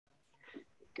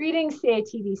Greetings,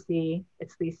 CATDC.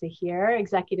 It's Lisa here,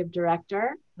 Executive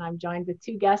Director, and I'm joined with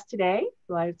two guests today,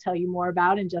 who I'll tell you more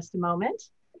about in just a moment.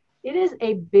 It is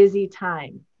a busy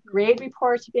time. Grade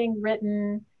reports being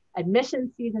written,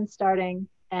 admission season starting,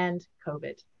 and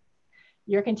COVID.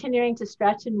 You're continuing to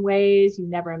stretch in ways you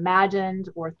never imagined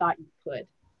or thought you could.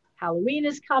 Halloween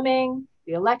is coming,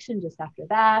 the election just after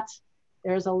that.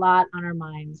 There's a lot on our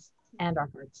minds and our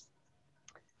hearts.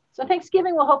 So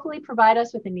Thanksgiving will hopefully provide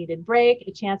us with a needed break,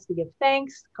 a chance to give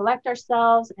thanks, collect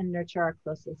ourselves, and nurture our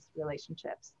closest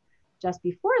relationships. Just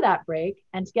before that break,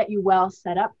 and to get you well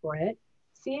set up for it,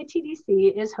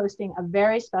 CATDC is hosting a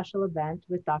very special event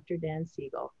with Dr. Dan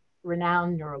Siegel,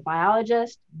 renowned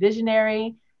neurobiologist,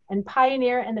 visionary, and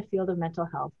pioneer in the field of mental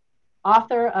health,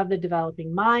 author of The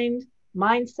Developing Mind,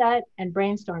 Mindset, and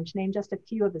Brainstorm, to name just a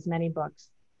few of his many books.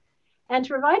 And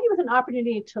to provide you with an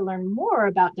opportunity to learn more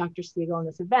about Dr. Siegel in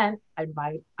this event,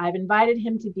 I've invited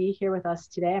him to be here with us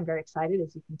today. I'm very excited,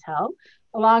 as you can tell,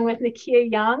 along with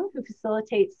Nikkia Young, who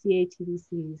facilitates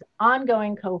CATDC's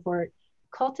ongoing cohort,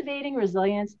 Cultivating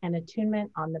Resilience and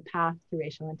Attunement on the Path to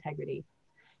Racial Integrity.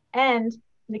 And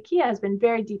Nikkia has been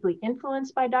very deeply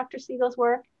influenced by Dr. Siegel's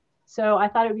work, so I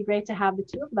thought it would be great to have the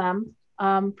two of them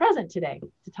present today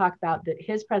to talk about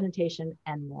his presentation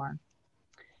and more.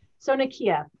 So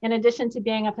Nikkia, in addition to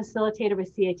being a facilitator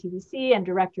with CATDC and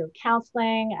director of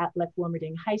counseling at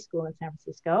Lake-Wilmerding High School in San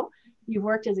Francisco, you've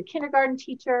worked as a kindergarten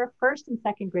teacher, first and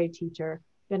second grade teacher,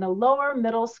 been a lower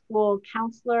middle school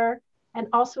counselor, and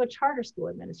also a charter school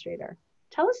administrator.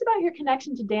 Tell us about your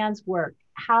connection to Dan's work.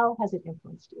 How has it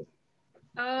influenced you?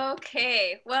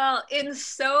 Okay, well, in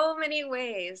so many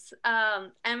ways.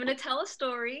 I'm going to tell a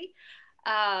story.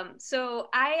 So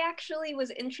I actually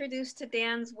was introduced to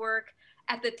Dan's work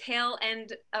at the tail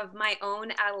end of my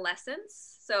own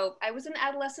adolescence. So I was an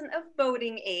adolescent of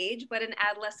voting age, but an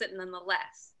adolescent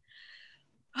nonetheless.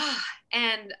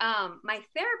 And my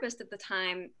therapist at the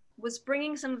time was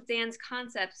bringing some of Dan's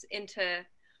concepts into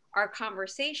our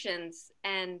conversations.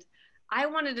 And I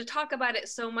wanted to talk about it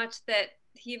so much that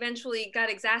he eventually got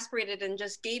exasperated and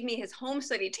just gave me his home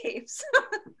study tapes.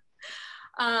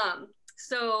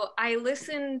 So I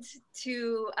listened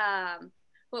to,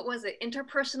 what was it?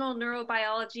 Interpersonal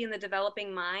Neurobiology and the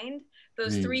Developing Mind.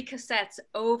 Those 3 cassettes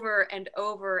over and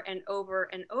over and over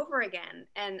and over again.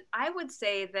 And I would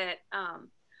say that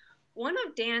one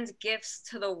of Dan's gifts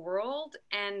to the world,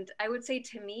 and I would say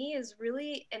to me, is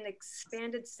really an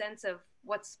expanded sense of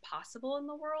what's possible in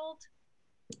the world.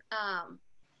 I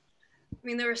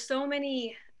mean, there were so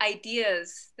many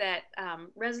ideas that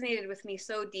resonated with me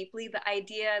so deeply. The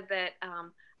idea that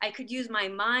I could use my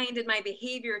mind and my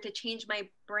behavior to change my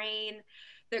brain,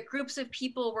 that groups of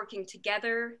people working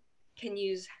together can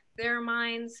use their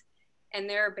minds and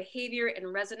their behavior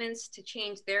and resonance to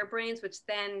change their brains, which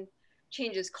then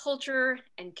changes culture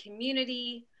and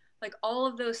community. Like, all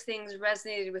of those things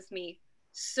resonated with me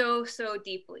so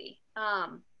deeply.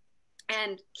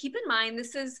 And keep in mind,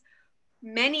 this is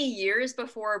many years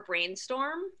before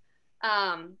Brainstorm.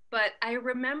 But I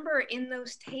remember in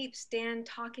those tapes, Dan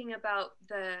talking about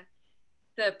the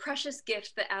precious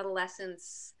gift that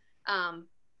adolescents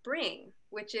bring,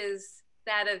 which is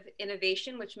that of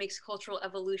innovation, which makes cultural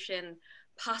evolution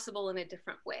possible in a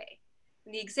different way.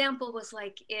 And the example was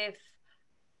like, if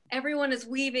everyone is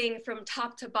weaving from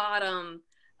top to bottom,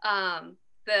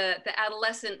 the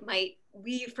adolescent might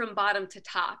weave from bottom to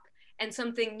top, and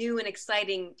something new and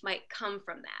exciting might come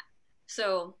from that.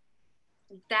 So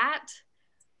that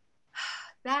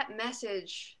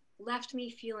message left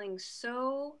me feeling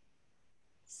so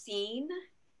seen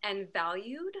and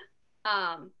valued.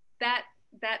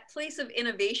 That place of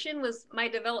innovation was my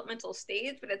developmental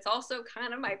stage, but it's also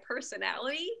kind of my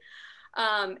personality.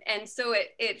 And so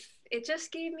it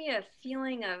just gave me a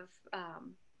feeling of,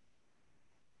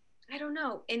 I don't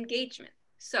know, engagement.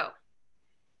 So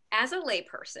as a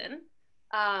layperson,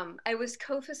 I was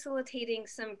co-facilitating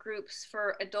some groups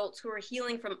for adults who were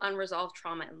healing from unresolved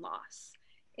trauma and loss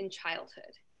in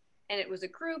childhood. And it was a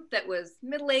group that was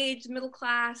middle-aged,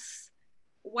 middle-class,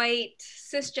 white,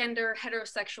 cisgender,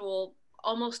 heterosexual,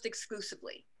 almost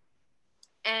exclusively.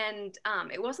 And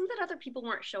it wasn't that other people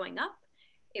weren't showing up,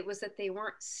 it was that they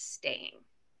weren't staying.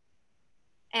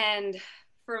 And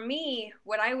for me,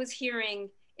 what I was hearing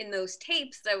in those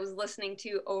tapes that I was listening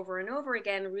to over and over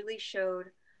again really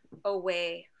showed a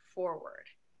way forward.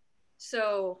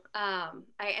 So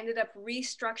I ended up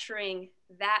restructuring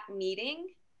that meeting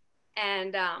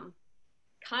and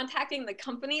contacting the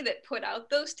company that put out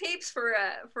those tapes for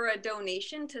a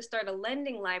donation to start a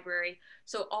lending library,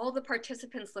 so all the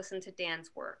participants listened to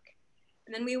Dan's work.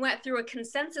 And then we went through a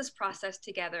consensus process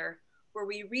together where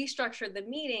we restructured the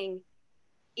meeting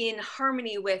in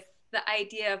harmony with the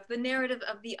idea of the narrative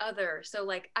of the other. So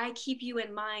like, I keep you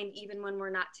in mind even when we're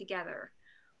not together.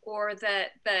 Or the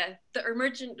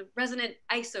emergent resonant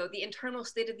ISO, the internal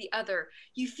state of the other.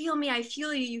 You feel me, I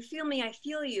feel you. You feel me, I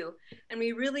feel you. And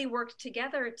we really worked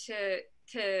together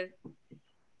to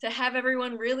have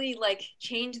everyone really like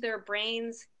change their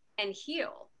brains and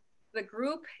heal. The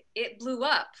group, it blew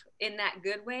up in that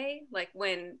good way, like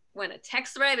when a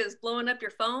text thread is blowing up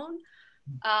your phone.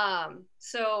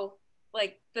 So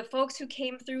like the folks who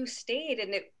came through stayed,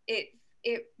 and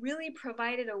it really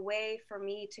provided a way for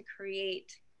me to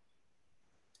create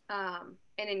an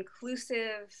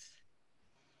inclusive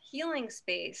healing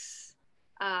space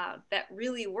that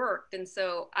really worked. And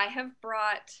so I have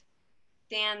brought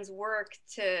Dan's work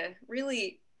to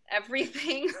really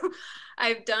everything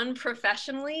I've done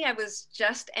professionally. I was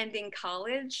just ending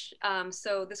college.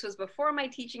 So this was before my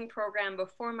teaching program,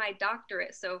 before my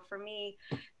doctorate. So for me,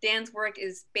 Dan's work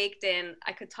is baked in.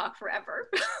 I could talk forever.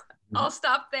 I'll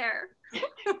stop there.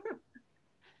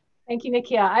 Thank you,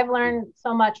 Nikkia. I've learned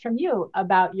so much from you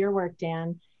about your work,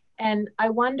 Dan. And I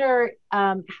wonder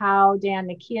how, Dan,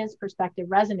 Nikkia's perspective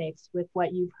resonates with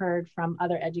what you've heard from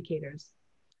other educators.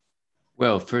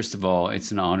 Well, first of all,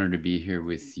 it's an honor to be here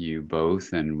with you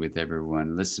both and with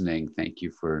everyone listening. Thank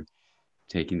you for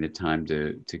taking the time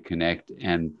to connect.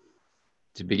 And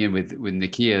to begin with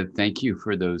Nikkia, thank you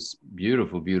for those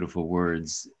beautiful, beautiful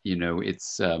words. You know,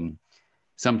 it's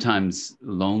sometimes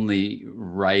lonely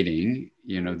writing.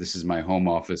 You know, this is my home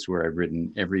office where I've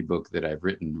written every book that I've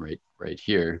written right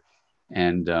here.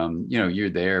 And, you know, you're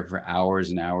there for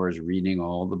hours and hours reading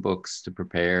all the books to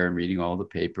prepare and reading all the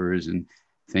papers and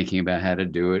thinking about how to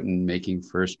do it and making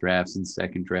first drafts and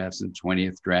second drafts and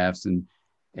 20th drafts and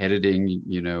editing,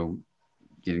 you know,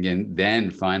 and then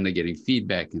finally getting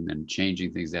feedback and then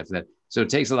changing things after that. So it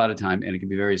takes a lot of time and it can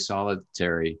be very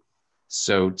solitary.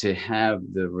 So to have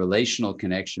the relational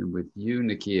connection with you,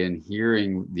 Nikkia, and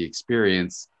hearing the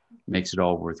experience makes it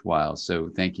all worthwhile. So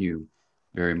thank you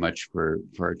very much for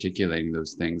articulating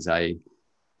those things. I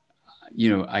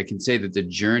can say that the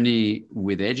journey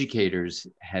with educators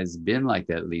has been like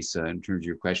that, Lisa, in terms of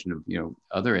your question of, you know,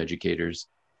 other educators,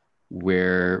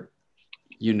 where,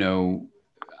 you know,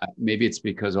 maybe it's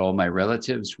because all my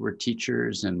relatives were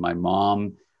teachers and my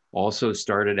mom also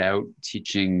started out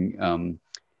teaching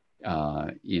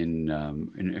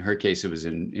in her case, it was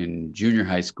in junior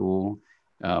high school.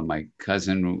 My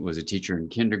cousin was a teacher in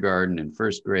kindergarten and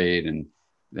first grade. And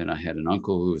then I had an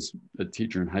uncle who was a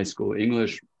teacher in high school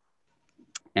English.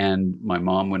 And my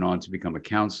mom went on to become a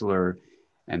counselor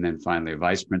and then finally a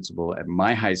vice principal at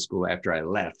my high school after I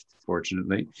left,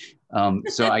 fortunately.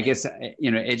 So I guess,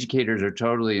 you know, educators are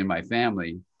totally in my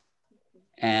family.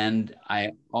 And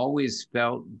I always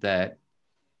felt that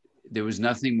there was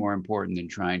nothing more important than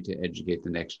trying to educate the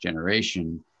next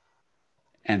generation.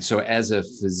 And so as a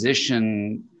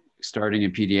physician, starting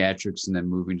in pediatrics and then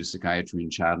moving to psychiatry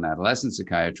and child and adolescent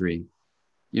psychiatry,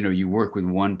 you know, you work with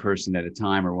one person at a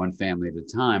time or one family at a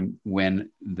time. When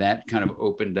that kind of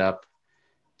opened up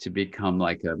to become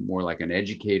more like an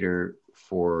educator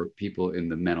for people in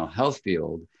the mental health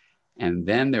field, and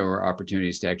then there were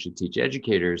opportunities to actually teach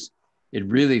educators, it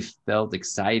really felt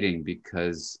exciting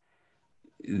because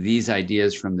these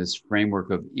ideas from this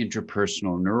framework of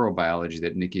interpersonal neurobiology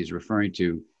that Nikki is referring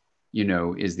to, you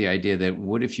know, is the idea that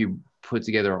what if you put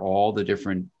together all the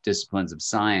different disciplines of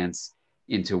science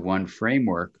into one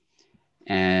framework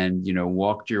and, you know,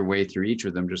 walked your way through each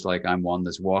of them, just like I'm on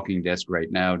this walking desk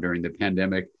right now during the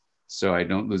pandemic. So I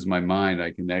don't lose my mind.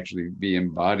 I can actually be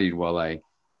embodied while I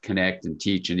connect and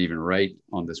teach and even write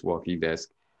on this walking desk.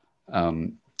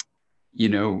 You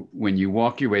know, when you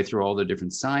walk your way through all the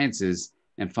different sciences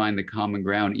and find the common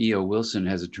ground, E.O. Wilson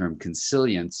has a term,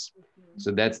 consilience.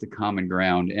 So that's the common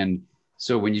ground. And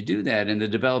so when you do that, and the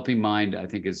developing mind, I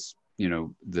think is, you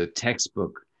know, the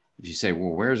textbook. If you say,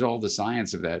 well, where's all the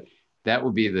science of that? That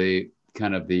would be the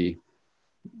kind of the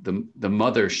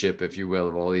mothership, if you will,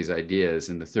 of all these ideas.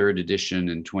 And the third edition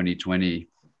in 2020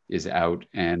 is out.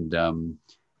 And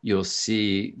you'll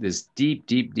see this deep,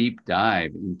 deep, deep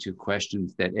dive into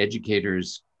questions that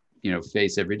educators, you know,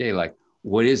 face every day. Like,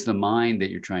 what is the mind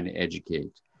that you're trying to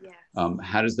educate? Yes.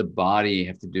 How does the body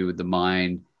have to do with the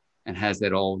mind? And how does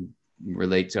that all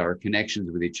relate to our connections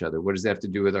with each other? What does that have to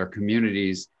do with our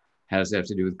communities? How does that have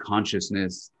to do with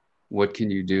consciousness? What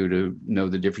can you do to know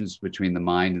the difference between the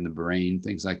mind and the brain?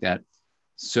 Things like that.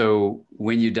 So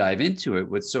when you dive into it,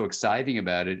 what's so exciting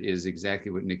about it is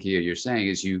exactly what Nikkia you're saying,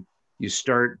 is you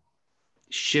start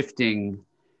shifting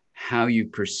how you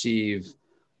perceive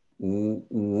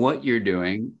what you're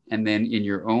doing, and then in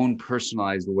your own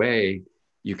personalized way,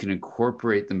 you can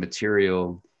incorporate the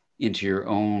material into your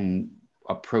own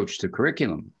approach to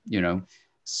curriculum,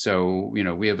 So,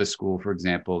 we have a school, for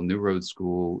example, New Road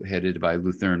School, headed by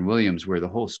Lutheran Williams, where the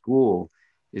whole school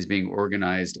is being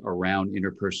organized around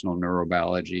interpersonal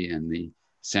neurobiology and the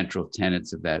central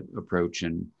tenets of that approach.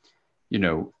 And,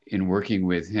 in working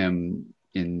with him,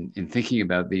 in thinking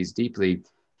about these deeply,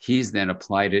 he's then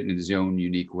applied it in his own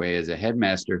unique way as a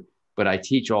headmaster. But I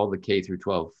teach all the K through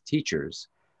 12 teachers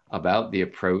about the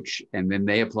approach, and then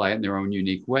they apply it in their own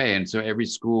unique way. And so every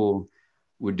school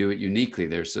would do it uniquely.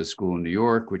 There's a school in New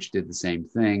York which did the same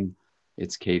thing.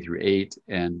 It's K through 8,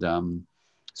 and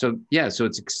so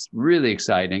it's really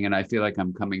exciting. And I feel like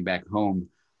I'm coming back home,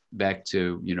 back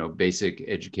to basic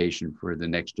education for the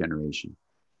next generation.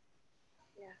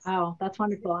 Oh, that's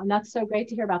wonderful. And that's so great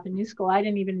to hear about the new school. I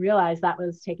didn't even realize that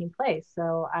was taking place.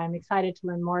 So I'm excited to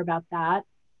learn more about that.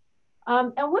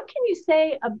 And what can you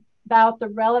say about the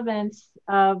relevance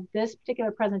of this particular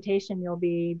presentation you'll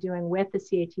be doing with the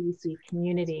CATDC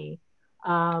community,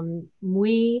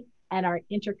 we and our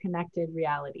interconnected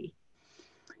reality?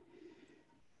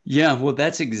 Yeah, well,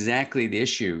 that's exactly the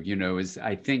issue, is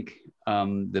I think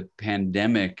the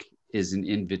pandemic is an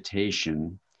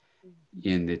invitation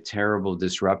in the terrible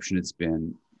disruption it's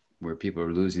been, where people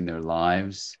are losing their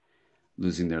lives,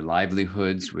 losing their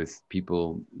livelihoods, with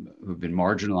people who've been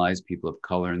marginalized. People of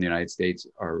color in the United States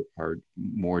are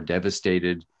more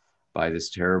devastated by this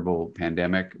terrible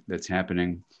pandemic that's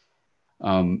happening.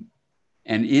 And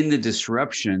in the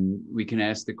disruption, we can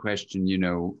ask the question,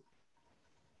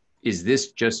 is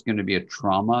this just going to be a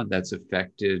trauma that's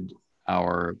affected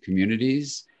our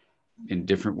communities in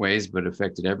different ways, but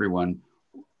affected everyone?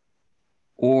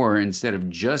 Or instead of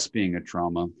just being a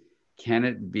trauma, can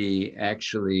it be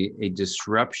actually a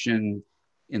disruption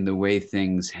in the way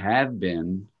things have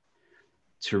been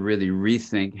to really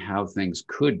rethink how things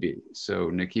could be?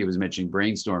 So Nikkia was mentioning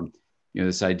brainstorm,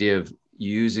 this idea of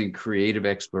using creative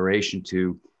exploration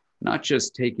to not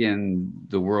just take in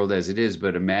the world as it is,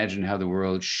 but imagine how the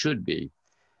world should be.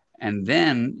 And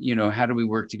then, how do we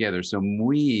work together? So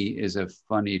MWE is a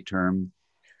funny term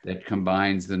that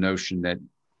combines the notion that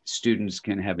students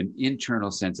can have an internal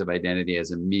sense of identity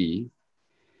as a me.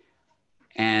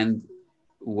 And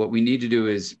what we need to do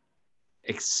is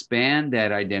expand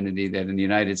that identity that in the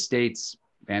United States,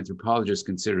 anthropologists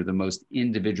consider the most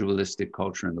individualistic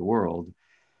culture in the world,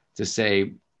 to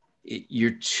say,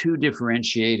 you're too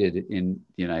differentiated in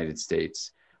the United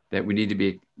States, that we need to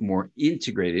be more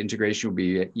integrated. Integration will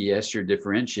be, yes, you're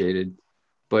differentiated,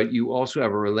 but you also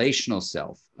have a relational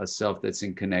self, a self that's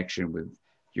in connection with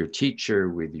your teacher,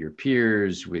 with your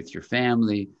peers, with your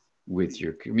family, with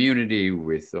your community,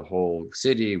 with the whole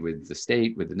city, with the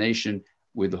state, with the nation,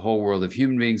 with the whole world of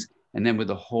human beings, and then with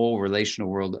the whole relational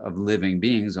world of living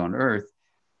beings on Earth.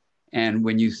 And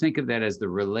when you think of that as the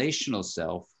relational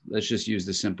self, let's just use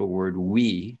the simple word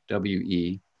we,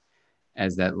 W-E,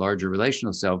 as that larger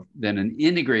relational self, then an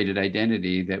integrated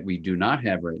identity that we do not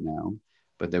have right now,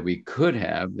 but that we could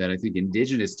have, that I think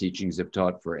indigenous teachings have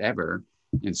taught forever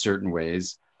in certain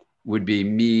ways, would be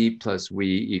me plus we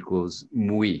equals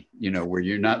MWE, where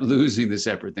you're not losing the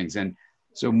separate things. And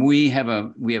so we have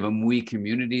a MWE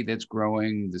community that's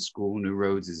growing. The school New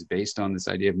Roads is based on this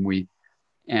idea of MWE.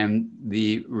 And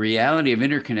the reality of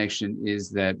interconnection is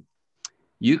that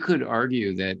you could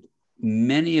argue that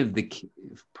many of the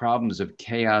problems of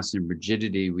chaos and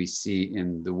rigidity we see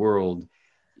in the world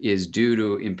is due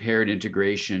to impaired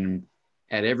integration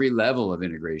at every level of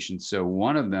integration. So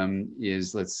one of them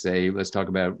is, let's talk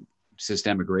about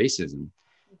systemic racism.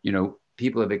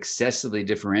 People have excessively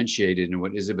differentiated in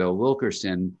what Isabel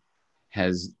Wilkerson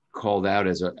has called out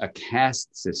as a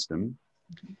caste system.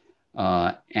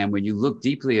 And when you look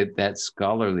deeply at that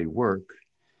scholarly work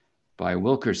by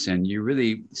Wilkerson, you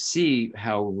really see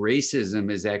how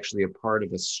racism is actually a part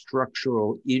of a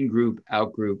structural in-group,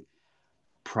 out-group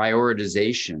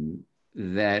prioritization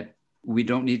that we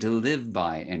don't need to live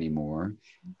by anymore.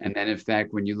 And then in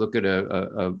fact, when you look at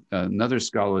another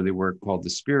scholarly work called The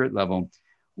Spirit Level,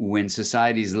 when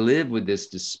societies live with this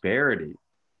disparity,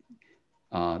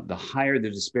 the higher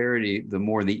the disparity, the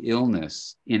more the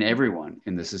illness in everyone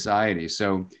in the society.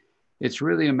 So it's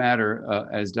really a matter,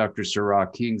 as Dr. Sarah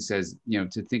King says,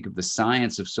 to think of the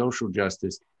science of social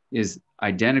justice is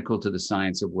identical to the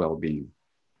science of well-being.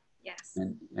 Yes.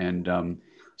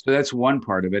 So that's one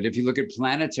part of it. If you look at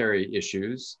planetary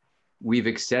issues, we've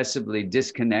excessively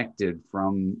disconnected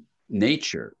from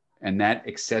nature, and that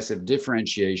excessive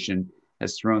differentiation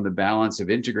has thrown the balance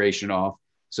of integration off.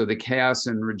 So the chaos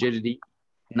and rigidity,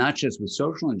 not just with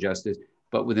social injustice,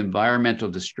 but with environmental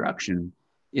destruction,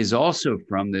 is also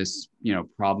from this,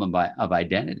 problem of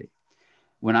identity.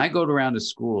 when I go around to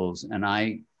schools and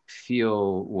I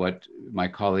feel what my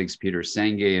colleagues Peter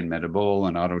Senge and Meta Bowl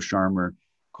and Otto Scharmer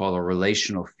call a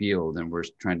relational field, and we're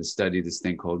trying to study this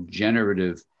thing called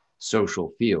generative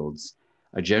social fields.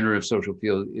 A generative social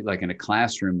field, like in a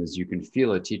classroom, is you can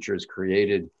feel a teacher has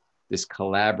created this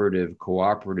collaborative,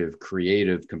 cooperative,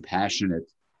 creative,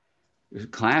 compassionate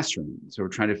classroom. So we're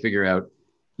trying to figure out,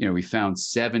 we found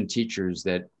 7 teachers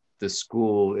that the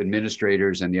school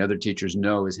administrators and the other teachers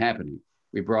know is happening.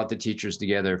 We brought the teachers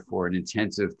together for an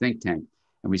intensive think tank.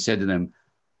 And we said to them,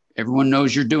 everyone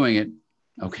knows you're doing it.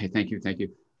 Okay, thank you, thank you.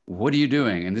 What are you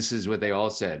doing? And this is what they all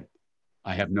said.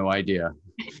 I have no idea.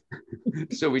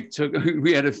 So we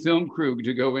had a film crew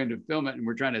to go in to film it, and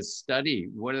we're trying to study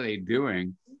what are they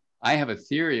doing. I have a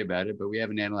theory about it, but we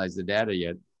haven't analyzed the data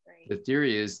yet. Right. The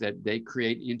theory is that they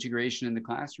create integration in the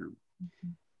classroom. Mm-hmm.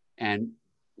 And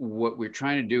what we're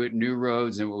trying to do at New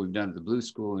Roads and what we've done at the Blue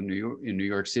School in New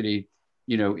York City,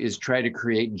 is try to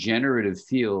create generative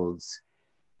fields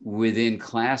within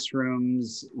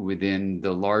classrooms, within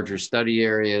the larger study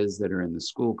areas that are in the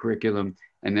school curriculum,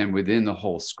 and then within the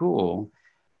whole school.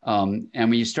 And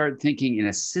when you start thinking in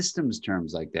a systems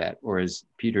terms like that, or as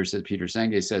Peter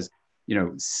Senge says,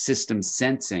 system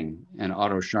sensing, and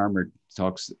Otto Scharmer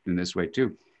talks in this way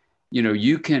too,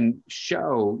 you can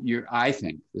show I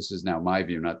think, this is now my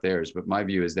view, not theirs, but my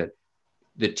view is that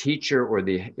the teacher or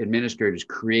the administrator is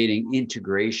creating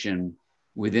integration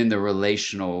within the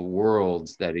relational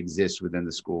worlds that exist within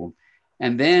the school.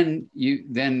 And then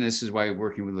this is why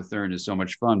working with Lutheran is so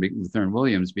much fun, Lutheran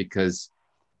Williams, because,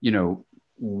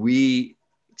 we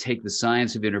take the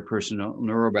science of interpersonal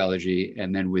neurobiology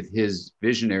and then with his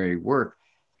visionary work,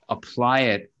 apply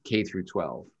it K through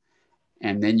 12.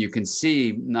 And then you can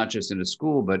see, not just in a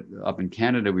school, but up in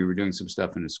Canada, we were doing some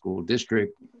stuff in a school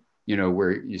district,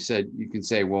 where you can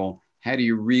say, well, how do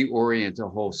you reorient a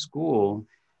whole school?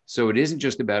 So it isn't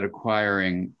just about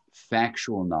acquiring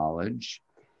factual knowledge.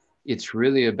 It's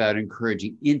really about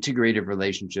encouraging integrative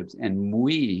relationships. And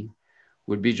we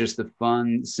would be just the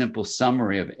fun, simple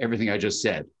summary of everything I just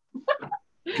said.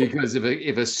 Because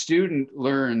if a student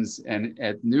learns, and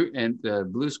at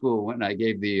Blue School, when I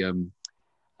gave the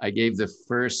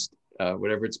first,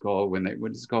 whatever it's called,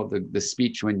 what is it called, the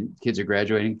speech when kids are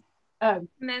graduating?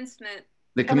 Commencement.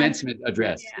 The commencement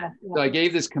address. Yeah. So I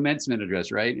gave this commencement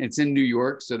address, right? It's in New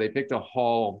York. So they picked a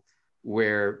hall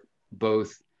where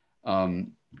both,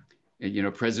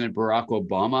 President Barack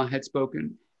Obama had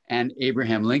spoken and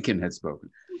Abraham Lincoln had spoken.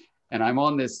 And I'm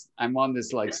on this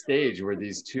like stage where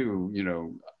these two,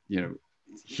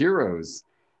 heroes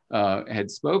had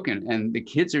spoken, and the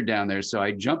kids are down there. So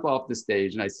I jump off the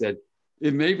stage and I said,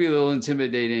 it may be a little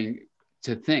intimidating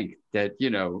to think that,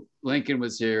 Lincoln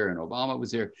was here and Obama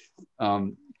was here.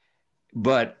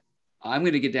 But I'm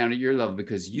going to get down at your level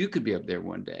because you could be up there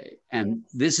one day. And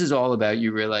this is all about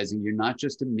you realizing you're not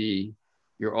just a me,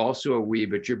 you're also a we,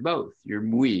 but you're both, you're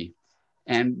we.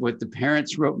 And what the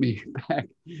parents wrote me back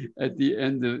at the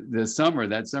end of the summer,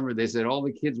 they said all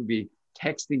the kids would be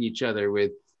texting each other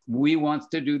with, we wants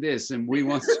to do this and we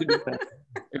wants to do that.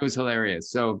 It was hilarious.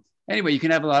 So anyway, you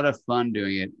can have a lot of fun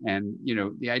doing it. And,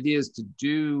 the idea is to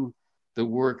do the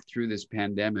work through this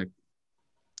pandemic,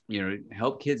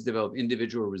 help kids develop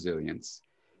individual resilience,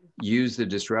 use the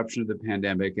disruption of the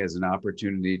pandemic as an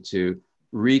opportunity to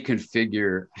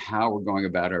reconfigure how we're going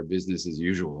about our business as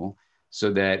usual,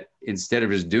 so that instead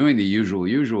of just doing the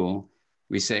usual,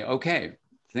 we say, okay,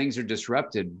 things are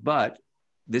disrupted, but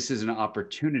this is an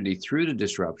opportunity through the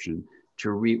disruption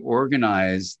to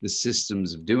reorganize the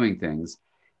systems of doing things.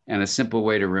 And a simple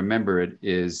way to remember it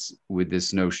is with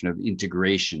this notion of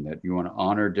integration, that you want to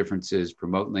honor differences,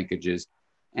 promote linkages.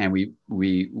 And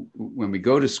when we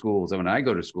go to schools, when I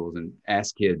go to schools and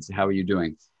ask kids, how are you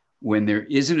doing? When there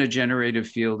isn't a generative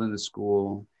field in the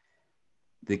school,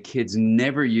 the kids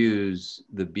never use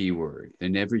the B word. They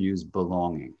never use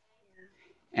belonging.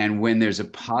 And when there's a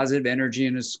positive energy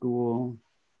in a school,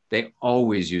 they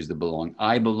always use the belong.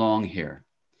 I belong here.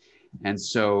 And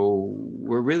so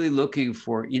we're really looking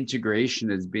for integration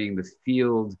as being the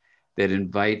field that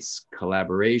invites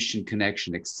collaboration,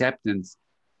 connection, acceptance,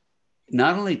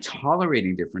 not only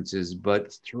tolerating differences,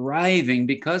 but thriving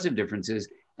because of differences.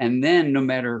 And then no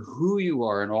matter who you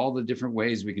are and all the different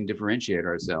ways we can differentiate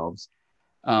ourselves,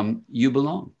 you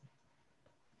belong.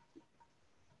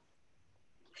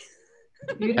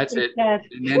 That's it. And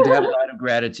then to have a lot of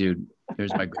gratitude.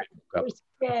 There's my gratitude cup.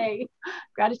 Yay.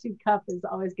 Gratitude cup is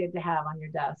always good to have on your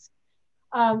desk.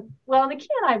 Well, Nikkia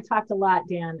and I have talked a lot,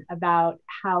 Dan, about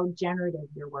how generative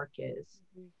your work is.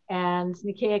 And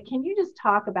Nikkia, can you just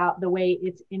talk about the way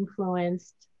it's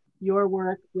influenced your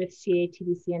work with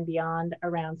CATDC and beyond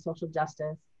around social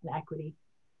justice and equity?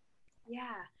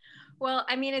 Yeah. Well,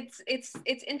 I mean, it's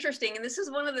interesting, and this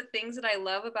is one of the things that I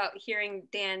love about hearing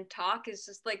Dan talk, is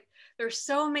just like there's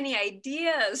so many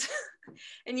ideas,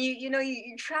 and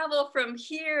you travel from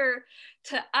here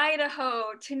to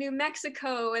Idaho to New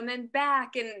Mexico and then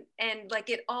back, and like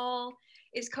it all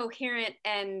is coherent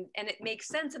and it makes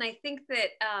sense. And I think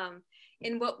that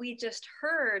in what we just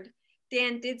heard,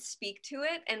 Dan did speak to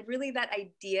it, and really that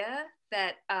idea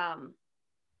that that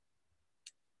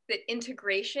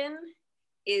integration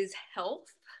is health,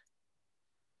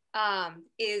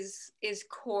 is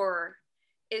core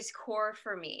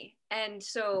for me. And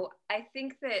so I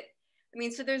think that, I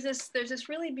mean, so there's this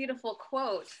really beautiful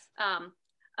quote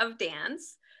of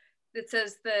Dan's that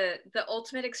says the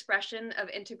ultimate expression of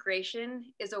integration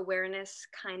is awareness,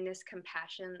 kindness,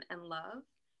 compassion, and love.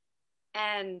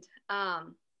 And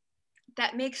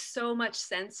that makes so much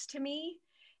sense to me,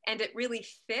 and it really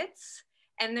fits.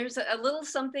 And there's a little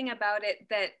something about it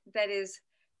that is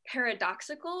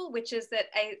paradoxical, which is that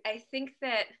I think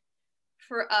that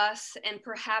for us, and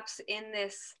perhaps in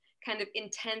this kind of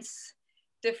intense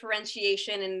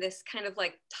differentiation and this kind of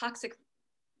like toxic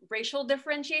racial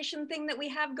differentiation thing that we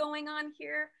have going on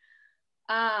here,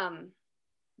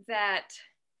 that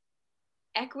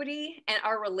equity and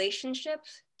our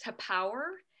relationships to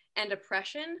power and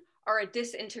oppression are a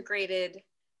disintegrated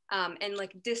and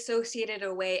like dissociated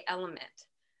away element.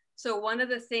 So one of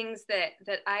the things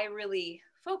that I really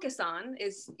focus on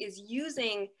is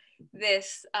using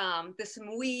this this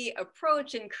MWE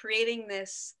approach and creating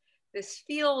this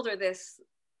field, or this,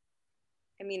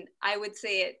 I mean, I would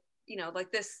say it,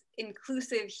 like this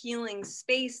inclusive healing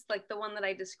space, like the one that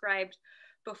I described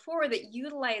before, that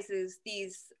utilizes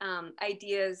these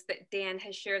ideas that Dan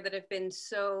has shared that have been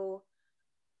so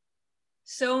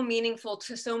meaningful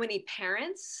to so many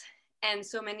parents and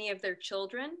so many of their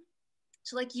children.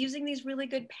 So like using these really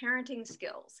good parenting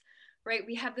skills, right?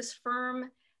 We have this firm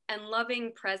and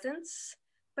loving presence,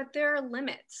 but there are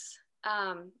limits.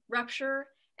 Rupture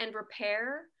and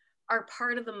repair are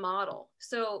part of the model.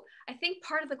 So I think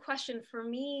part of the question for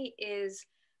me is,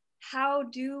 how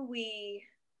do we,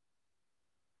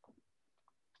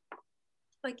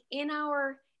 like in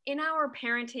our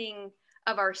parenting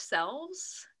of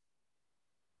ourselves,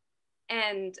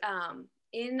 and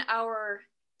in our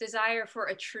desire for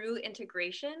a true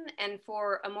integration and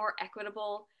for a more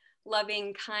equitable,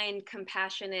 loving, kind,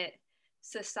 compassionate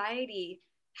society,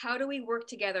 how do we work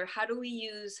together? How do we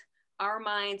use our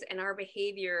minds and our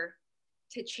behavior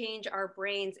to change our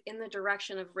brains in the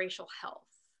direction of racial health?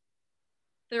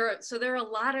 There are a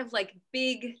lot of like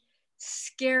big,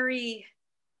 scary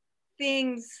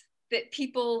things that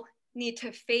people need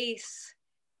to face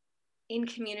in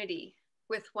community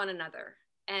with one another.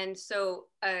 And so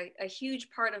a huge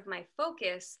part of my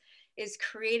focus is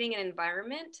creating an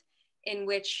environment in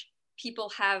which people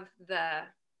have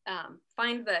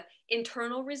find the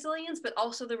internal resilience, but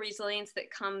also the resilience that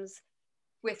comes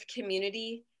with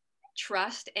community,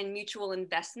 trust, and mutual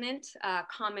investment,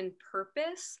 common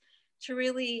purpose, to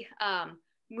really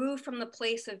move from the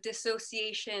place of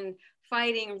dissociation,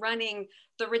 fighting, running,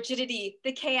 the rigidity,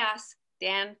 the chaos.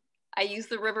 Dan, I use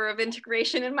the river of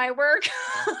integration in my work.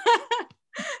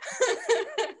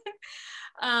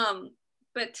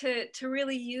 But to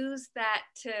really use that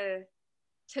to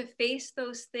face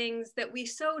those things that we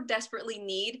so desperately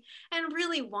need and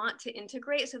really want to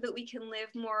integrate, so that we can live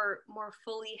more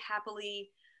fully,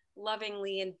 happily,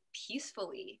 lovingly, and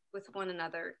peacefully with one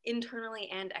another, internally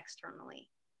and externally.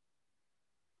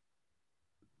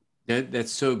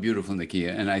 That's so beautiful,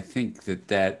 Nikkia. And I think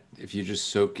that if you just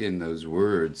soak in those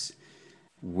words,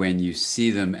 when you see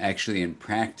them actually in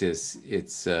practice,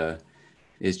 it's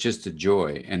just a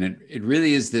joy. And it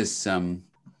really is this,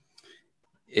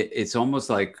 it's almost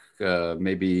like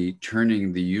maybe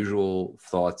turning the usual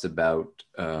thoughts about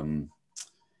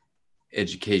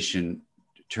education,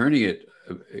 turning it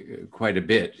quite a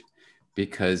bit,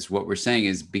 because what we're saying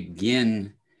is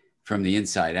begin from the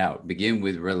inside out, begin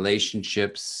with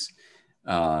relationships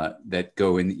that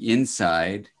go in the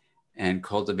inside and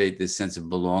cultivate this sense of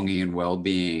belonging and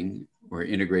well-being, where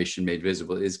integration made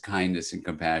visible is kindness and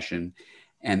compassion.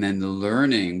 And then the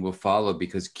learning will follow,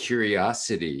 because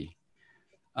curiosity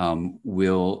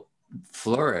will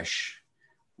flourish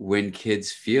when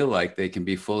kids feel like they can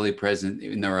be fully present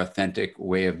in their authentic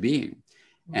way of being.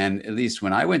 And at least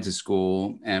when I went to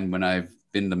school, and when I've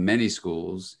been to many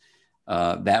schools,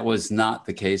 that was not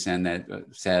the case. And that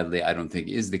sadly, I don't think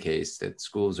is the case, that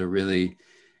schools are really,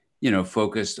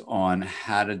 focused on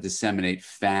how to disseminate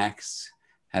facts,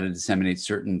 how to disseminate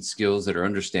certain skills that are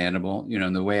understandable. You know,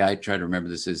 and the way I try to remember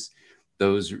this is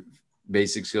those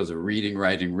basic skills of reading,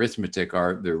 writing, arithmetic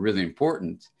they're really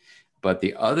important. But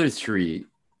the other three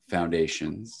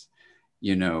foundations,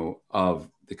 you know, of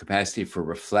the capacity for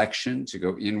reflection, to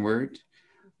go inward,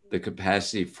 the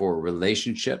capacity for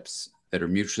relationships that are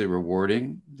mutually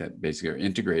rewarding, that basically are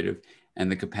integrative,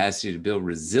 and the capacity to build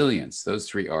resilience, those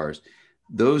three R's,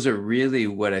 those are really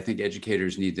what I think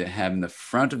educators need to have in the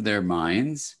front of their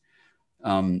minds,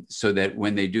 so that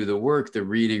when they do the work, the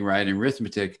reading, writing,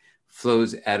 arithmetic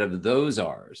flows out of those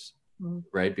R's,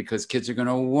 right? Because kids are going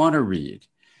to want to read.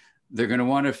 They're going to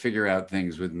want to figure out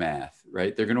things with math,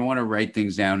 right? They're going to want to write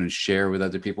things down and share with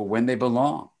other people when they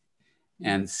belong.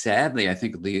 And sadly, I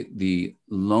think the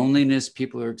loneliness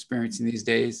people are experiencing these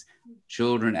days,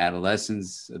 children,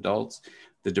 adolescents, adults,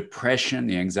 the depression,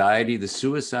 the anxiety, the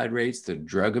suicide rates, the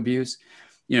drug abuse,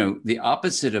 you know, the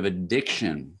opposite of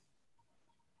addiction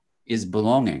is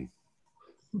belonging,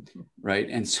 right?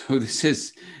 And so this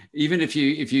is, even if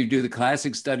you do the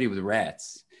classic study with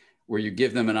rats, where you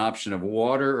give them an option of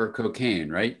water or cocaine,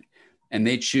 right? And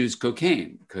they choose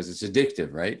cocaine because it's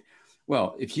addictive, right?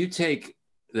 Well, if you take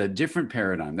the different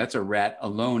paradigm, that's a rat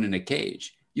alone in a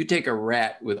cage. You take a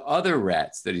rat with other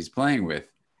rats that he's playing with,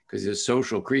 because he's a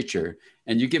social creature,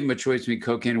 and you give him a choice between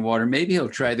cocaine and water, maybe he'll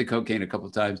try the cocaine a couple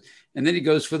of times, and then he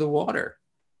goes for the water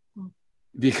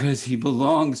because he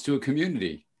belongs to a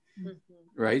community,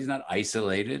 right? He's not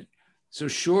isolated. So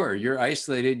sure, you're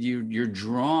isolated, you're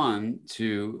drawn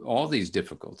to all these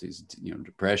difficulties, you know,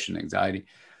 depression, anxiety.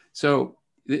 So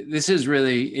this is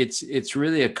really, it's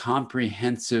really a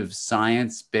comprehensive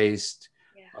science-based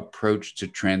approach to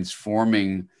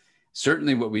transforming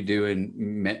certainly what we do in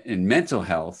mental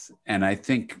health. And I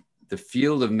think the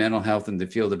field of mental health and the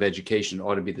field of education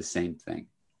ought to be the same thing.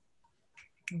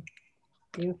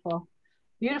 Beautiful.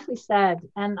 Beautifully said.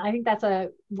 And I think that's a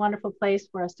wonderful place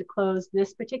for us to close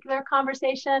this particular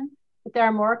conversation, but there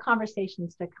are more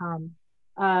conversations to come.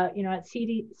 You know, at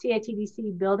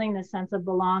CATDC, building the sense of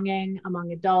belonging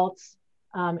among adults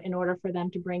in order for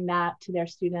them to bring that to their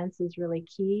students is really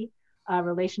key.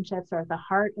 Relationships are at the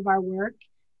heart of our work.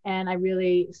 And I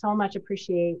really so much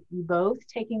appreciate you both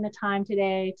taking the time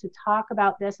today to talk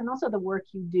about this, and also the work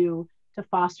you do to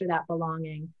foster that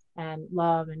belonging and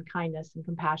love and kindness and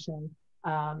compassion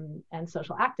and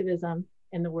social activism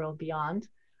in the world beyond.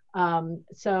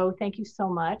 So thank you so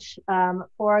much.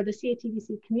 For the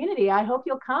CATDC community, I hope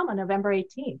you'll come on November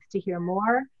 18th to hear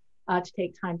more, to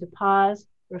take time to pause,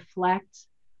 reflect,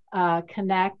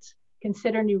 connect,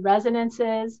 consider new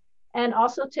resonances, and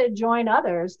also to join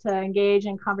others to engage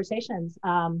in conversations.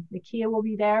 Nikkia will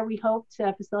be there, we hope,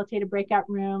 to facilitate a breakout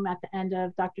room at the end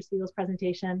of Dr. Siegel's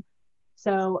presentation.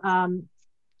 So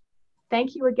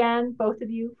thank you again, both of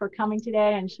you, for coming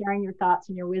today and sharing your thoughts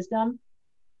and your wisdom.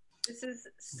 This is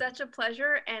such a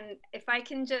pleasure. And if I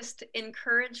can just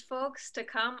encourage folks to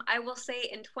come, I will say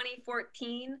in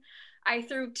 2014, I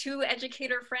threw 2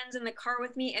 educator friends in the car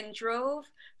with me and drove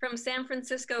from San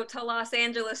Francisco to Los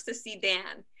Angeles to see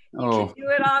Dan. You can do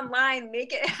it online,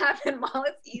 make it happen while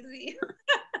it's easy.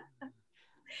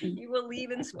 You will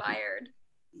leave inspired.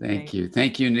 Thank you.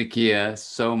 Thank you, Nikkia,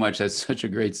 so much. That's such a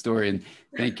great story. And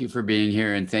thank you for being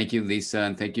here. And thank you, Lisa.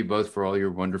 And thank you both for all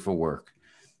your wonderful work.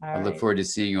 I look forward to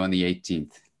seeing you on the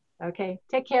 18th. Okay.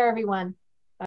 Take care, everyone.